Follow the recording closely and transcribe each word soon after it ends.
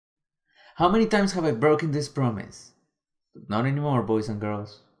How many times have I broken this promise? Not anymore, boys and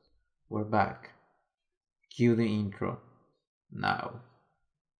girls. We're back. Cue the intro. Now.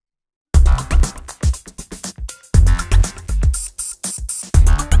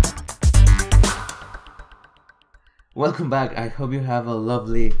 Welcome back. I hope you have a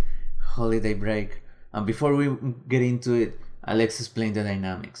lovely holiday break. Before we get into it, let's explain the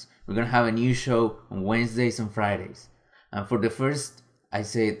dynamics. We're gonna have a new show on Wednesdays and Fridays. For the first, I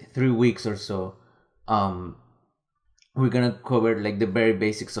say 3 weeks or so, we're gonna cover like the very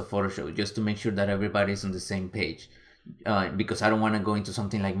basics of Photoshop, just to make sure that everybody's on the same page. Because I don't want to go into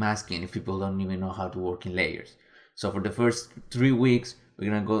something like masking if people don't even know how to work in layers. So for the first 3 weeks,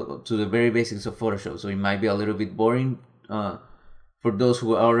 we're gonna go to the very basics of Photoshop. So it might be a little bit boring for those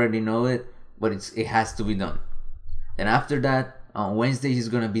who already know it, but it has to be done. Then after that, on Wednesday is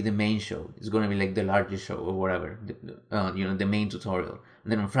gonna be the main show. It's gonna be like the largest show or whatever, the main tutorial.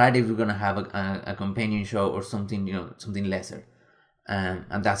 And then on Friday we're gonna have a companion show or something, something lesser,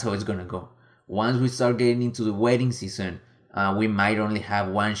 and that's how it's gonna go. Once we start getting into the wedding season, we might only have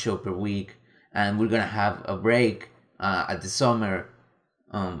one show per week, and we're gonna have a break at the summer.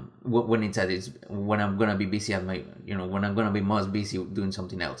 When I'm gonna be busy at my, when I'm gonna be most busy doing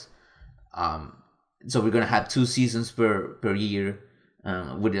something else. So we're gonna have 2 seasons per year,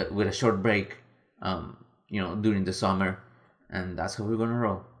 with a short break, during the summer, and that's how we're gonna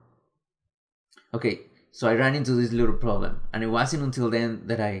roll. Okay, so I ran into this little problem, and it wasn't until then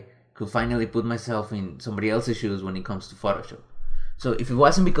that I could finally put myself in somebody else's shoes when it comes to Photoshop. So if it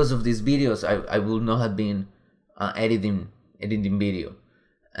wasn't because of these videos, I would not have been editing video.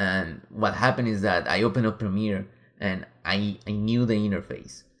 And what happened is that I opened up Premiere and I knew the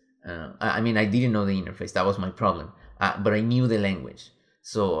interface. I didn't know the interface. That was my problem. But I knew the language.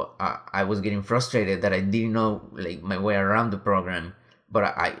 So I was getting frustrated that I didn't know like my way around the program. But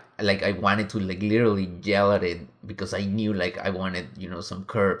I wanted to like literally yell at it because I knew like I wanted, some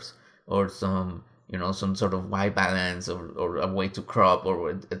curves or some sort of white balance or a way to crop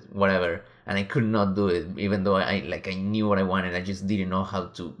or whatever, and I could not do it, even though I knew what I wanted. I just didn't know how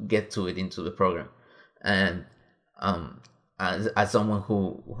to get to it into the program. And as someone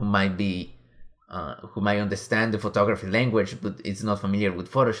who might understand the photography language but it's not familiar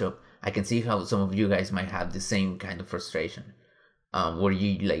with Photoshop, I can see how some of you guys might have the same kind of frustration, where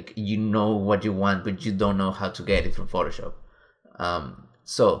you know what you want but you don't know how to get it from Photoshop.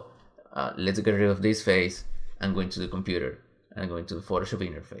 So let's get rid of this face and go into the computer and go into the Photoshop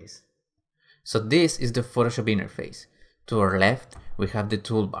interface. So this is the Photoshop interface. To our left, we have the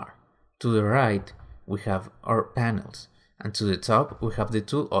toolbar. To the right, we have our panels. And to the top, we have the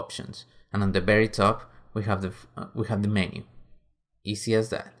tool options. And on the very top, we have the menu. Easy as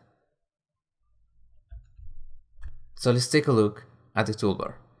that. So let's take a look at the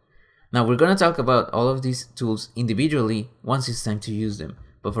toolbar. Now we're going to talk about all of these tools individually once it's time to use them.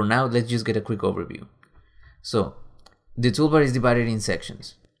 But for now, let's just get a quick overview. So, the toolbar is divided in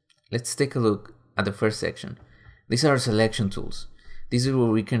sections. Let's take a look at the first section. These are selection tools. This is where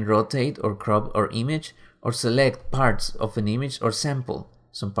we can rotate or crop our image or select parts of an image or sample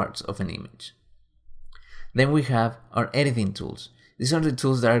some parts of an image. Then we have our editing tools. These are the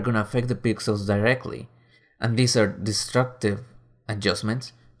tools that are going to affect the pixels directly. And these are destructive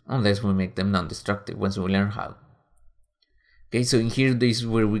adjustments, unless we make them non-destructive once we learn how. Okay, so in here, this is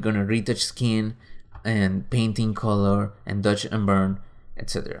where we're gonna retouch skin and painting color and dodge and burn,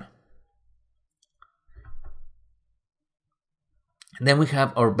 etc. Then we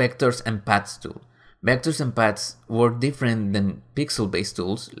have our vectors and paths tool. Vectors and paths work different than pixel-based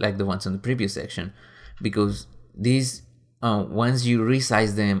tools like the ones in the previous section, because these, once you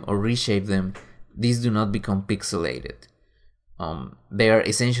resize them or reshape them, these do not become pixelated. They are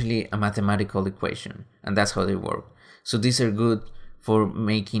essentially a mathematical equation, and that's how they work. So these are good for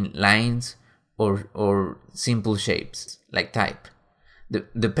making lines or simple shapes like type.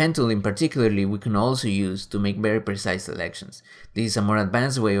 The pen tool in particularly we can also use to make very precise selections. This is a more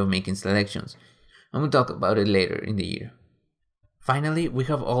advanced way of making selections, and we'll talk about it later in the year. Finally, we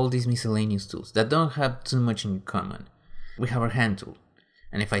have all these miscellaneous tools that don't have too much in common. We have our hand tool,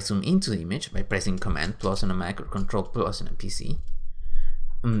 and if I zoom into the image by pressing Command plus on a Mac or Control plus on a PC,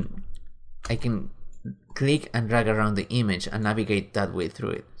 I can click and drag around the image and navigate that way through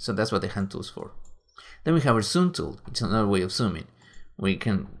it. So that's what the hand tool is for. Then we have our zoom tool. It's another way of zooming. We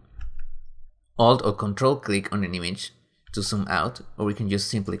can Alt or Control click on an image to zoom out, or we can just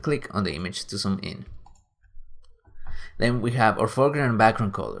simply click on the image to zoom in. Then we have our foreground and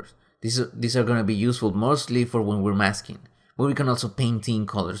background colors. These are going to be useful mostly for when we're masking, but we can also paint in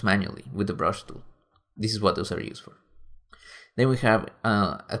colors manually with the brush tool. This is what those are used for. Then we have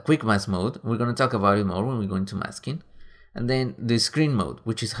a quick mask mode. We're going to talk about it more when we go into masking. And then the screen mode,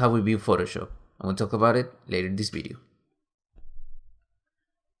 which is how we view Photoshop. I will talk about it later in this video.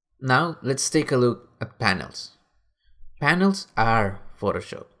 Now let's take a look at panels. Panels are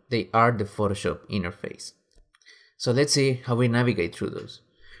Photoshop. They are the Photoshop interface. So let's see how we navigate through those.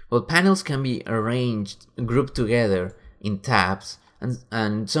 Well, panels can be arranged, grouped together in tabs,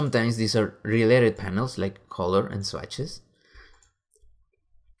 and sometimes these are related panels like color and swatches.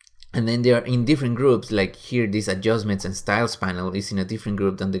 And then they are in different groups, like here this adjustments and styles panel is in a different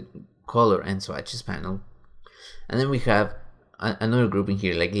group than the color and swatches panel. And then we have another group in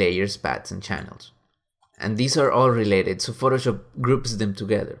here like layers, paths, and channels. And these are all related, so Photoshop groups them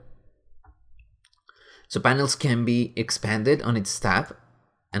together. So panels can be expanded on its tab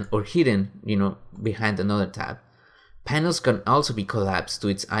or hidden, behind another tab. Panels can also be collapsed to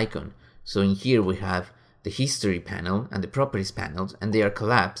its icon. So in here we have the history panel and the properties panels, and they are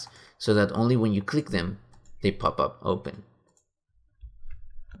collapsed so that only when you click them, they pop up open.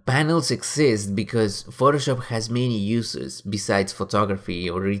 Panels exist because Photoshop has many uses besides photography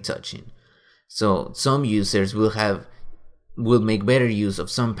or retouching. So some users will make better use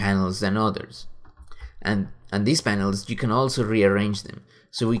of some panels than others. And these panels, you can also rearrange them.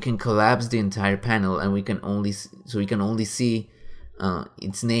 So we can collapse the entire panel and we can only see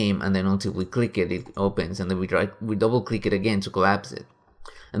its name, and then until we click it, it opens, and then we double click it again to collapse it.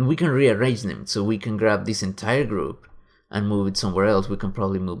 And we can rearrange them, so we can grab this entire group and move it somewhere else. We can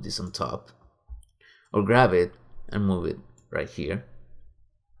probably move this on top, or grab it and move it right here.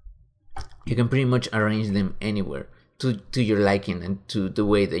 You can pretty much arrange them anywhere to your liking and to the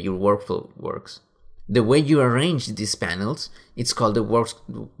way that your workflow works. The way you arrange these panels, it's called the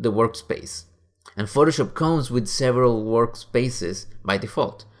workspace. And Photoshop comes with several workspaces by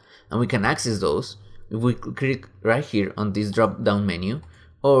default. And we can access those if we click right here on this drop down menu,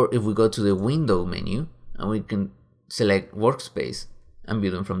 or if we go to the window menu and we can select workspace and view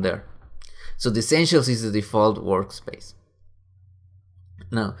them from there. So the Essentials is the default workspace.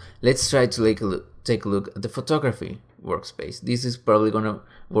 Now let's try to take a look at the photography workspace. This is probably gonna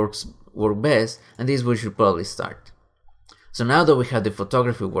work best, and this is where we should probably start. So now that we have the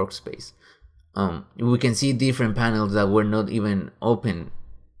photography workspace, we can see different panels that were not even open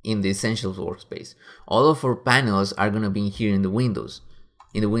in the Essentials workspace. All of our panels are gonna be here in the window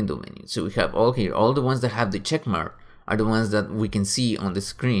menu. So we have all here. All the ones that have the check mark are the ones that we can see on the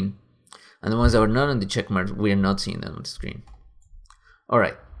screen, and the ones that are not on the check mark, we are not seeing them on the screen.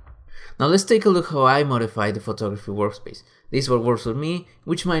 Alright, now let's take a look how I modify the photography workspace. This is what works for me,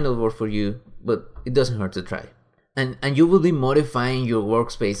 which might not work for you, but it doesn't hurt to try. And you will be modifying your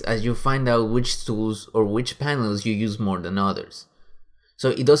workspace as you find out which tools or which panels you use more than others. So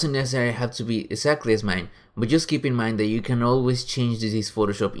it doesn't necessarily have to be exactly as mine, but just keep in mind that you can always change this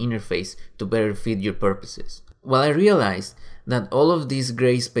Photoshop interface to better fit your purposes. Well, I realized that all of this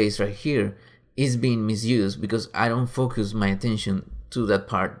gray space right here is being misused because I don't focus my attention to that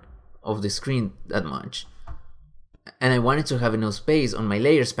part of the screen that much. And I wanted to have enough space on my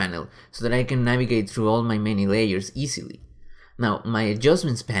layers panel so that I can navigate through all my many layers easily. Now, my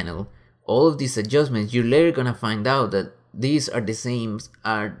adjustments panel, all of these adjustments, you're later gonna find out that these are the same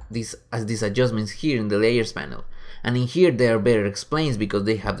as these adjustments here in the layers panel. And in here they are better explained because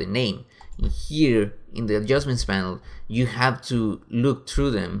they have the name. In here, in the adjustments panel, you have to look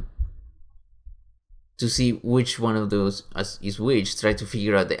through them to see which one of those is which, try to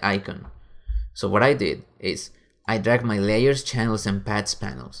figure out the icon. So what I did is I dragged my layers, channels, and paths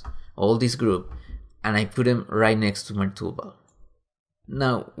panels, all this group, and I put them right next to my toolbar.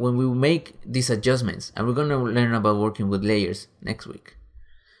 Now, when we make these adjustments, and we're going to learn about working with layers next week,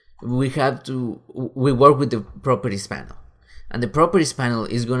 we work with the properties panel. And the properties panel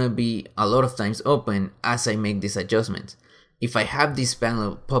is going to be a lot of times open as I make these adjustments. If I have this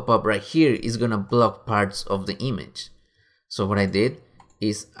panel pop up right here, it's going to block parts of the image. So what I did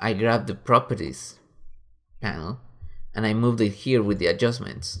is I grabbed the properties panel and I moved it here with the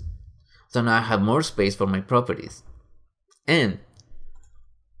adjustments. So now I have more space for my properties. And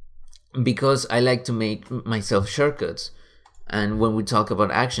because I like to make myself shortcuts, and when we talk about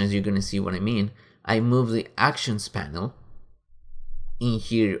actions, you're going to see what I mean, I move the actions panel in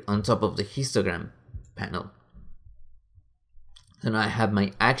here on top of the histogram panel. So now I have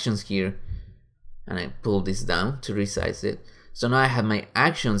my actions here, and I pull this down to resize it. So now I have my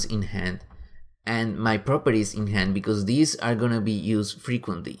actions in hand and my properties in hand, because these are going to be used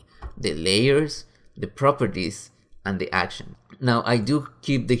frequently. The layers, the properties, and the action. Now I do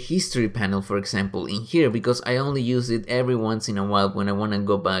keep the history panel, for example, in here because I only use it every once in a while when I want to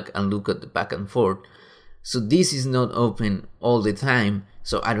go back and look at the back and forth. So this is not open all the time,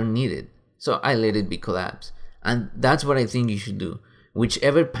 so I don't need it. So I let it be collapsed. And that's what I think you should do.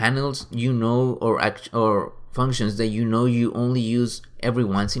 Whichever panels you know or functions that you know you only use every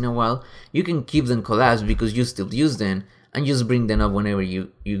once in a while, you can keep them collapsed because you still use them, and just bring them up whenever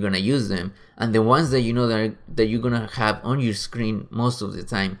you're gonna use them. And the ones that you know that you're gonna have on your screen most of the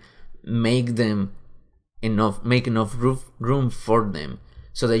time, make enough room for them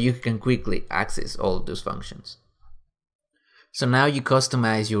so that you can quickly access all of those functions. So now you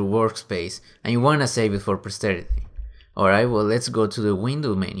customize your workspace and you want to save it for posterity. Alright, well, let's go to the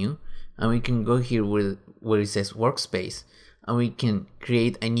window menu and we can go here where it says workspace, and we can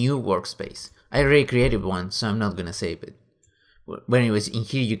create a new workspace. I already created one, so I'm not gonna save it. But anyways, in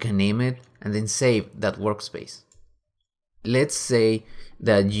here you can name it and then save that workspace. Let's say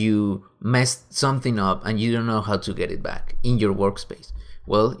that you messed something up and you don't know how to get it back in your workspace.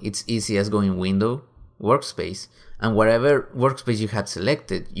 Well, it's easy as going Window, Workspace, and whatever workspace you had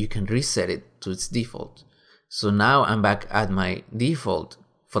selected, you can reset it to its default. So now I'm back at my default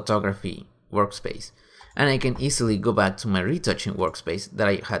photography workspace, and I can easily go back to my retouching workspace that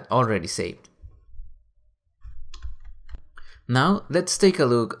I had already saved. Now let's take a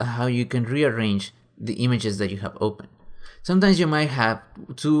look at how you can rearrange the images that you have open. Sometimes you might have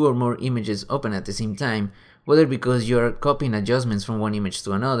 2 or more images open at the same time, whether because you are copying adjustments from one image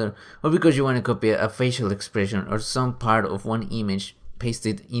to another, or because you want to copy a facial expression or some part of one image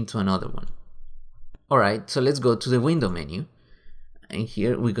pasted into another one. Alright, so let's go to the window menu, and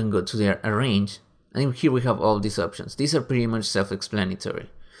here we can go to the arrange, and here we have all these options. These are pretty much self-explanatory,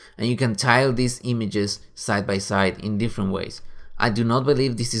 and you can tile these images side by side in different ways. I do not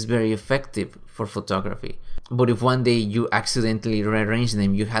believe this is very effective for photography, but if one day you accidentally rearrange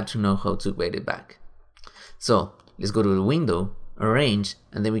them, you have to know how to get it back. So let's go to the window, arrange,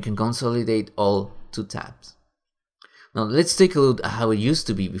 and then we can consolidate all 2 tabs. Now let's take a look at how it used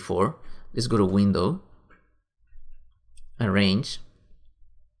to be before. Let's go to window, arrange,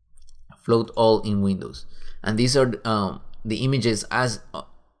 float all in windows, and these are the images as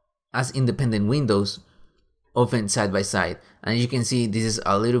independent windows, open side by side. And you can see this is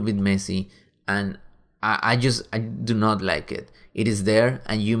a little bit messy, and I do not like it. It is there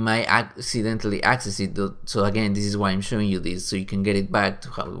and you might accidentally access it, so again, this is why I'm showing you this, so you can get it back to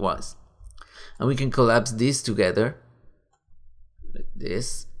how it was. And we can collapse these together like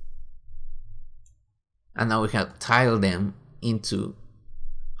this, and now we have tiled them into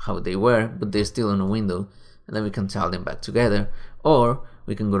how they were, but they're still on a window, and then we can tile them back together. Or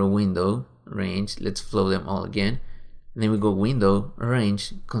we can go to window, arrange, let's flow them all again, and then we go window,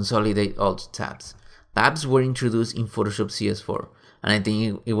 arrange, consolidate all 2 tabs. Tabs were introduced in Photoshop CS4, and I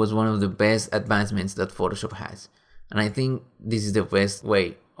think it was one of the best advancements that Photoshop has. And I think this is the best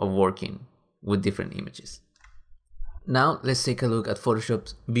way of working with different images. Now let's take a look at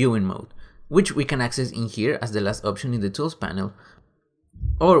Photoshop's viewing mode, which we can access in here as the last option in the tools panel,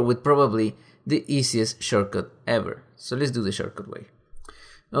 or with probably the easiest shortcut ever. So let's do the shortcut way.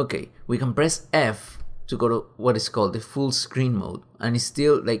 Okay, we can press F to go to what is called the full screen mode, and it's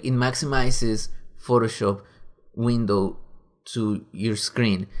still like it maximizes Photoshop window to your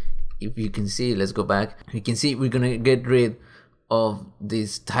screen. If you can see, let's go back, you can see we're gonna get rid of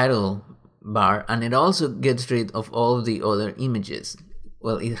this title bar, and it also gets rid of all the other images.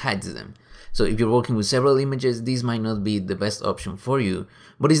 Well, it hides them. So if you're working with several images, this might not be the best option for you,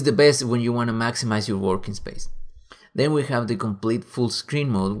 but it's the best when you want to maximize your working space. Then we have the complete full screen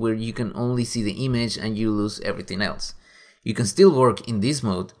mode, where you can only see the image and you lose everything else. You can still work in this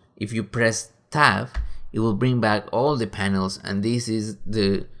mode. If you press Tab, it will bring back all the panels, and this is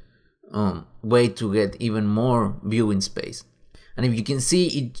the way to get even more viewing space. And if you can see,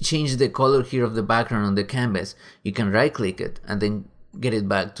 it changed the color here of the background on the canvas. You can right click it and then get it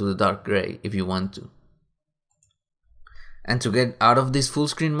back to the dark gray if you want to. And to get out of this full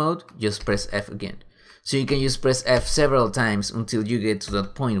screen mode, just press F again. So you can just press F several times until you get to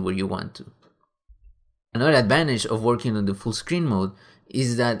that point where you want to. Another advantage of working on the full screen mode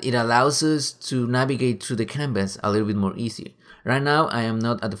is that it allows us to navigate through the canvas a little bit more easier. Right now I am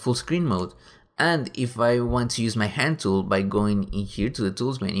not at the full screen mode, and if I want to use my hand tool by going in here to the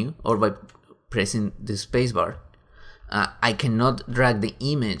tools menu or by pressing the spacebar, I cannot drag the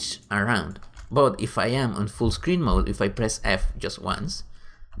image around. But if I am on full screen mode, if I press F just once,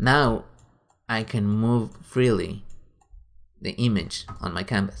 now I can move freely the image on my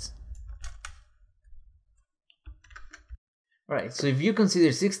canvas. Alright, so if you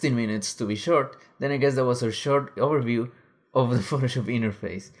consider 16 minutes to be short, then I guess that was a short overview of the Photoshop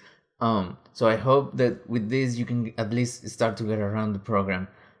interface. So I hope that with this you can at least start to get around the program.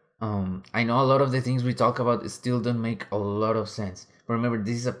 I know a lot of the things we talk about still don't make a lot of sense. But remember,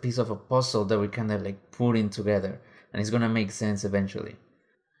 this is a piece of a puzzle that we kind of like putting together, and it's gonna make sense eventually.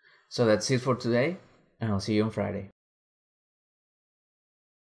 So that's it for today, and I'll see you on Friday.